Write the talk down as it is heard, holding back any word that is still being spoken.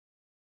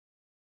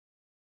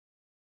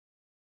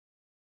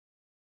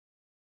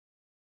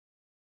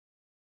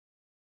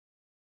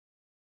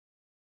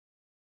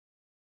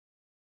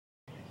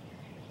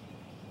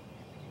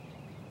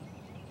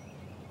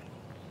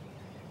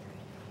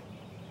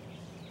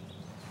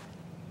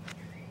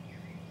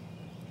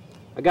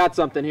I got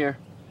something here.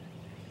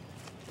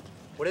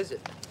 What is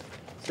it?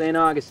 St.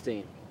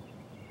 Augustine.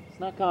 It's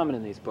not common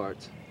in these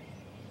parts.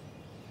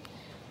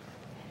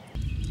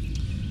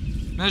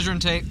 Measuring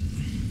tape.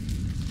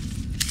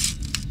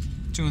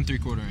 2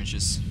 3/4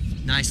 inches.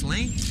 Nice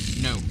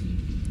length? No.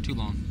 Too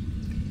long.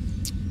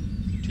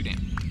 Too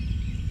damp.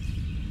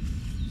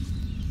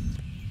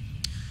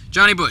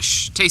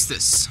 Johnnybush, taste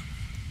this.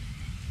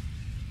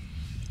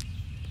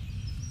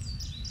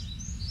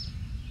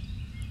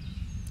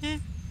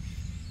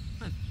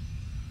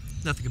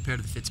 Nothing compared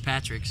to the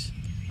Fitzpatricks.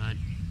 What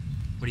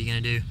are you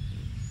gonna do?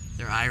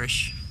 They're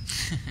Irish.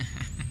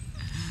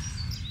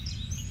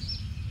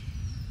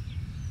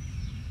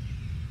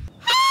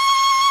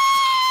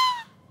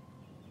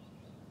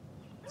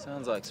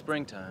 Sounds like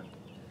springtime.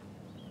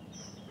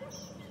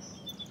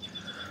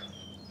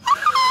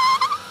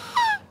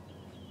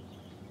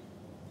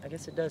 I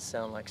guess it does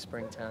sound like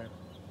springtime.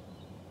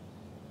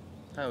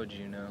 How would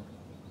you know?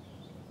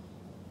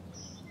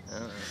 I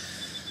don't know.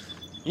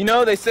 You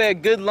know, they say a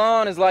good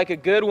lawn is like a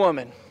good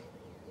woman.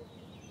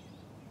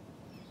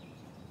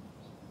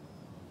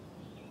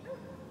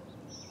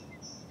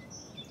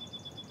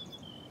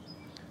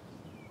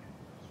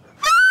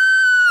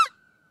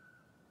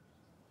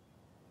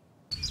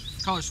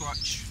 Color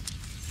swatch.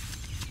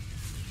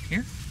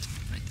 Here?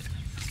 Right there.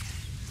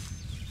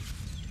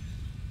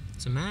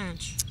 It's a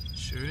match.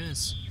 Sure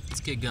is. Let's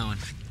get going.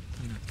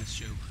 Clean up this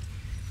show.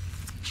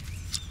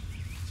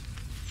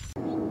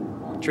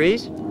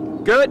 Trees?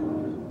 Good.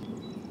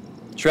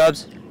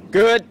 Shrubs?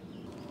 Good.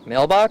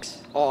 Mailbox?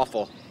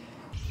 Awful.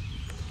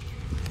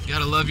 You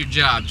gotta love your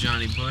job,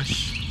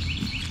 Johnnybush.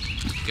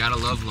 You gotta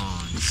love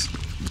lawns.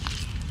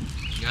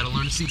 You gotta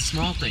learn to see the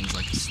small things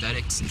like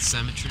aesthetics and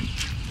symmetry.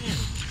 Yeah.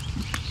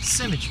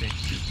 Symmetry.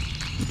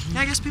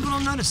 Yeah, I guess people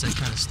don't notice that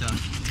kind of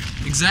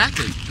stuff.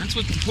 Exactly. That's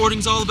what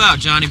reporting's all about,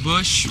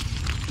 Johnnybush.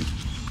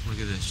 Look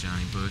at this,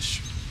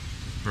 Johnnybush.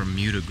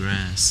 Bermuda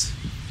grass.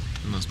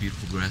 The most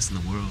beautiful grass in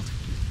the world.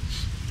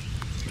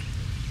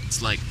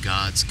 It's like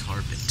God's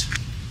carpet.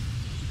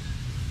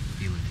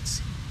 Feeling it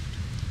soft.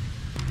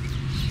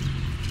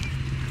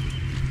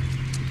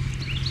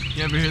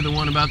 You ever hear the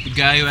one about the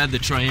guy who had the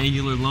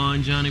triangular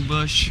lawn,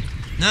 Johnnybush?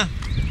 No.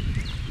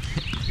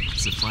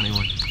 It's a funny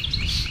one.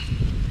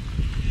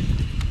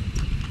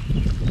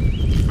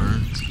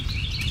 Burns.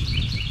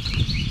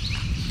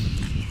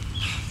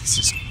 This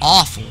is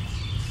awful.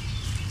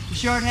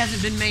 This yard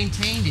hasn't been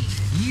maintained in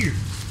years.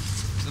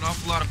 There's an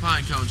awful lot of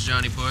pine cones,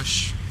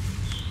 Johnnybush.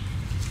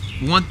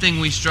 One thing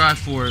we strive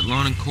for at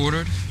Lawn and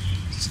Quartered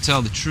is to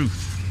tell the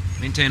truth,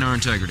 maintain our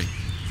integrity.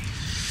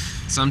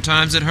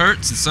 Sometimes it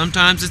hurts and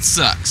sometimes it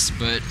sucks,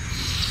 but...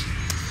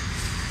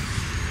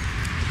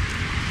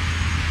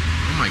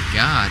 Oh my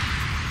God.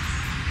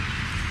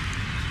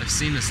 I've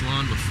seen this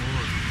lawn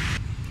before.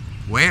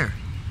 Where?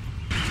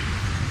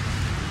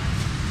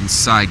 In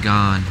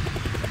Saigon.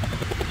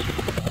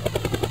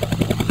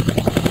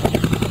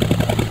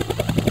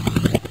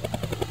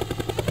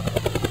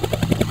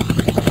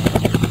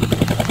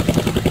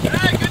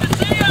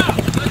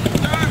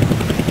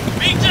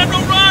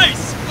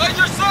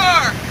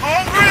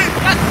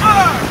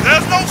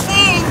 There's no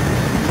food!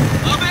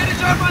 I'll manage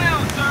on my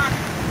own, sir.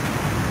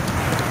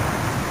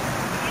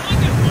 What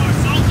are you looking for,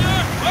 soldier?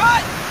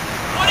 What?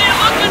 What are you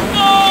looking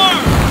for?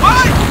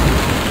 What?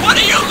 What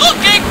are you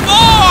looking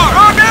for?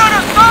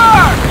 Bermuda, sir!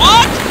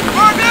 What?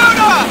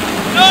 Bermuda!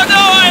 No,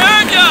 I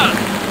heard ya.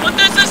 But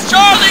this is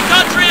Charlie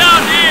country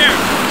out here.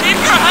 Keep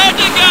your head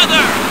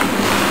together.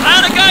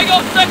 I had a guy go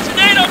Section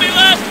 8 on me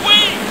last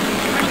week.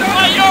 That's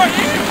why you're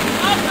here.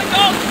 I'm to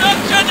go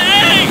Section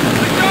 8.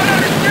 I don't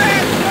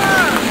understand,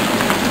 sir!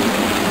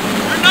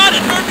 You're not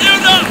in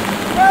Bermuda.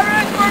 Where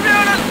is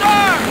Bermuda,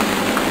 sir?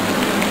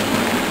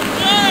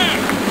 There.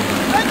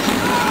 Let's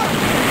go!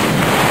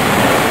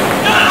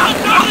 Down,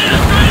 Charlie, the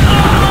straight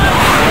line.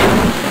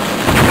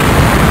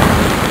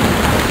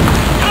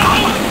 Go!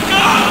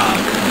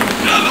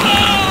 Come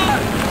on!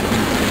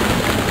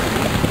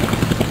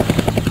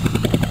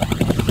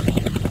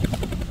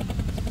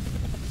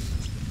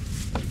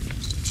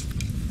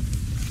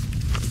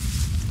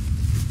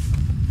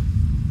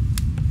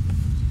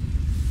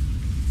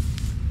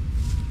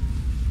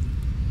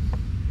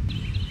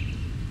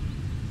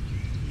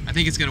 I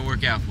think it's gonna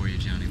work out for you,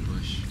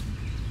 Johnnybush.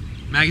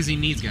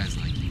 Magazine needs guys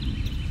like you.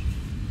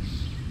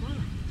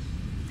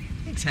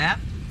 Thanks, Hap.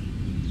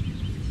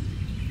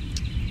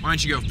 Why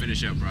don't you go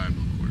finish up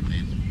Briarbook Court,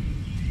 man?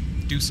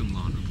 Do some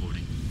lawn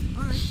reporting.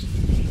 All right.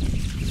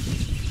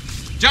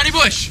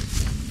 Johnnybush!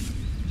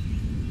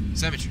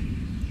 Symmetry.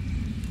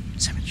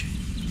 Symmetry.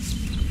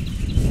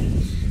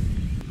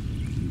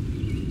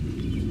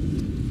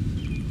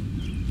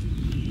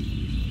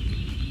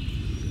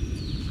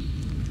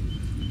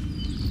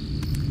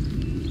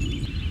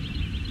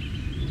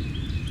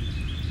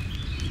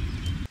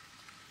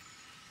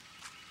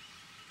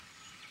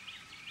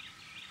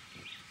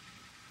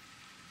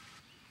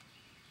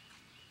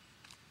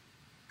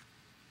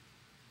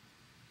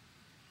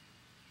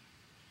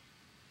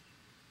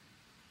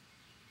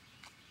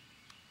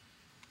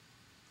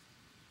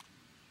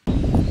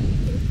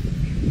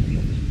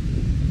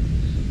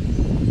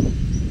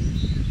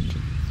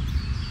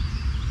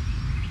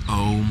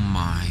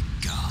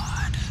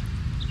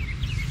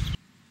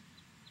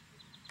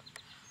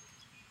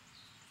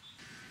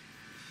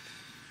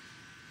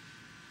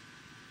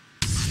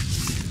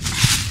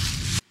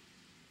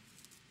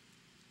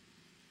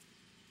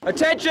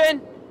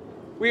 Attention!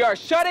 We are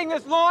shutting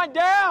this lawn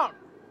down!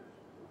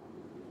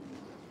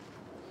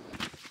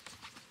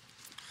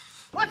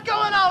 What's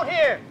going on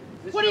here?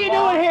 What are you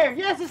lawn? doing here?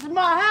 Yes, this is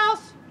my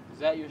house. Is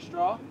that your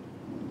straw?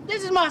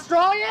 This is my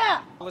straw,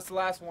 yeah. What's the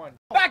last one?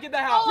 Back in the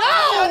house!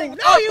 No! Get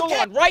No, off you the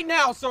can't! lawn right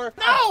now, sir!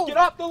 No! Get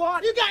off the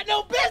lawn! You got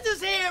no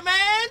business here,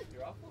 man!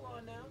 You're off the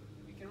lawn now.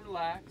 You can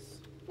relax.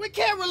 We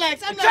can't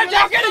relax. I'm not Get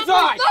down, relaxing. get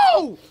inside!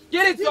 No!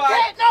 Get You inside!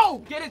 can't, no!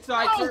 Get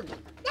inside, No! sir!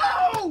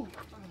 No!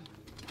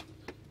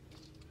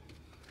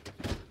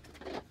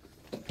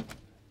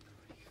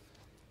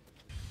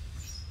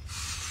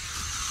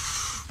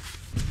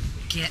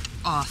 Get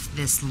off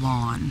this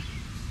lawn.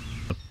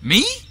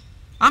 Me?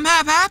 I'm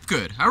Hap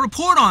Good. I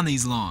report on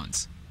these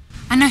lawns.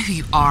 I know who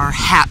you are,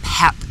 Hap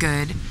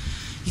Good.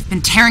 You've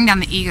been tearing down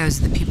the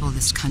egos of the people of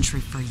this country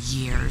for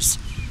years.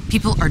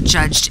 People are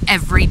judged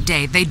every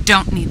day. They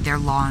don't need their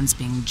lawns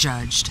being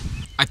judged.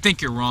 I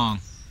think you're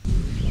wrong.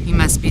 You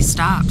must be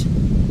stopped.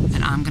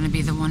 And I'm gonna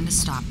be the one to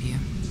stop you.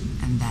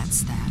 And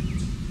that's that.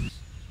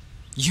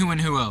 You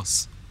and who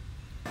else?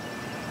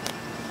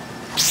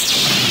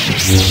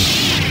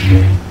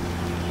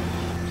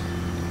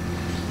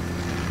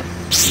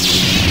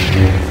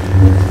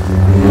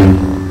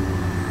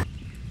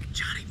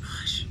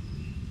 Johnnybush.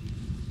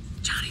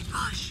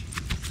 Johnnybush.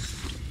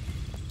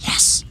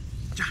 Yes.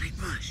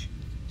 Johnnybush.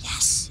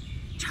 Yes.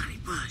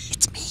 Johnnybush.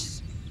 It's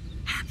me.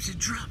 Hap's in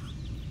trouble.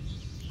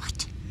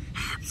 What?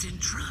 Hap's in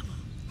trouble.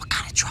 What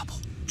kind of trouble?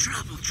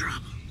 Trouble.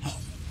 Oh.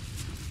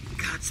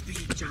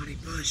 Godspeed,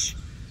 Johnnybush.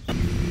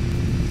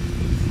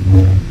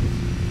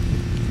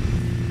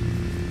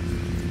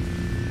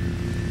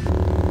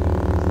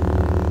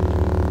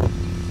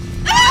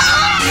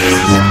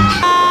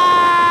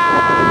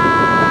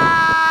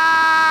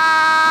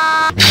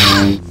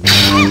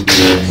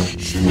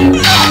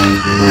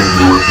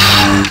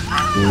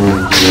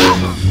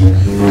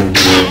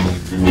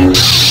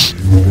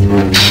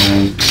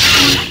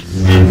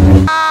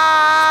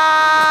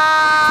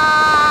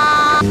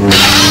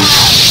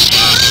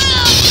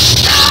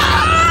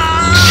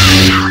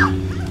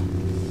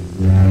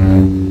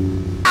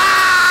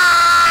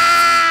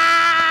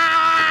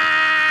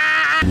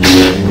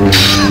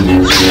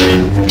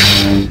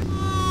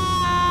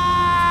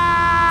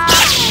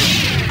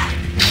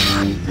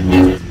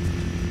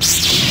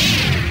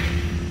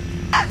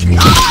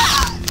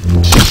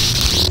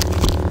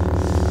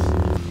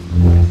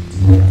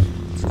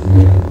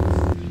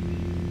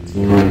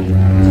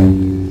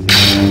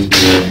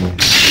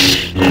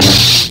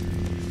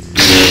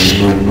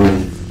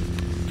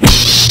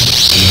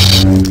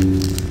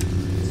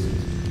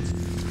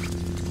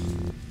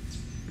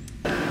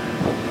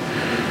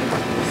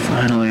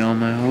 Finally, all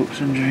my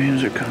hopes and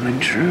dreams are coming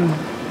true.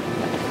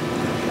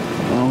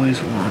 I've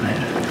always wanted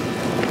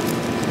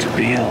to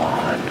be a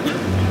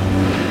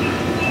lawn.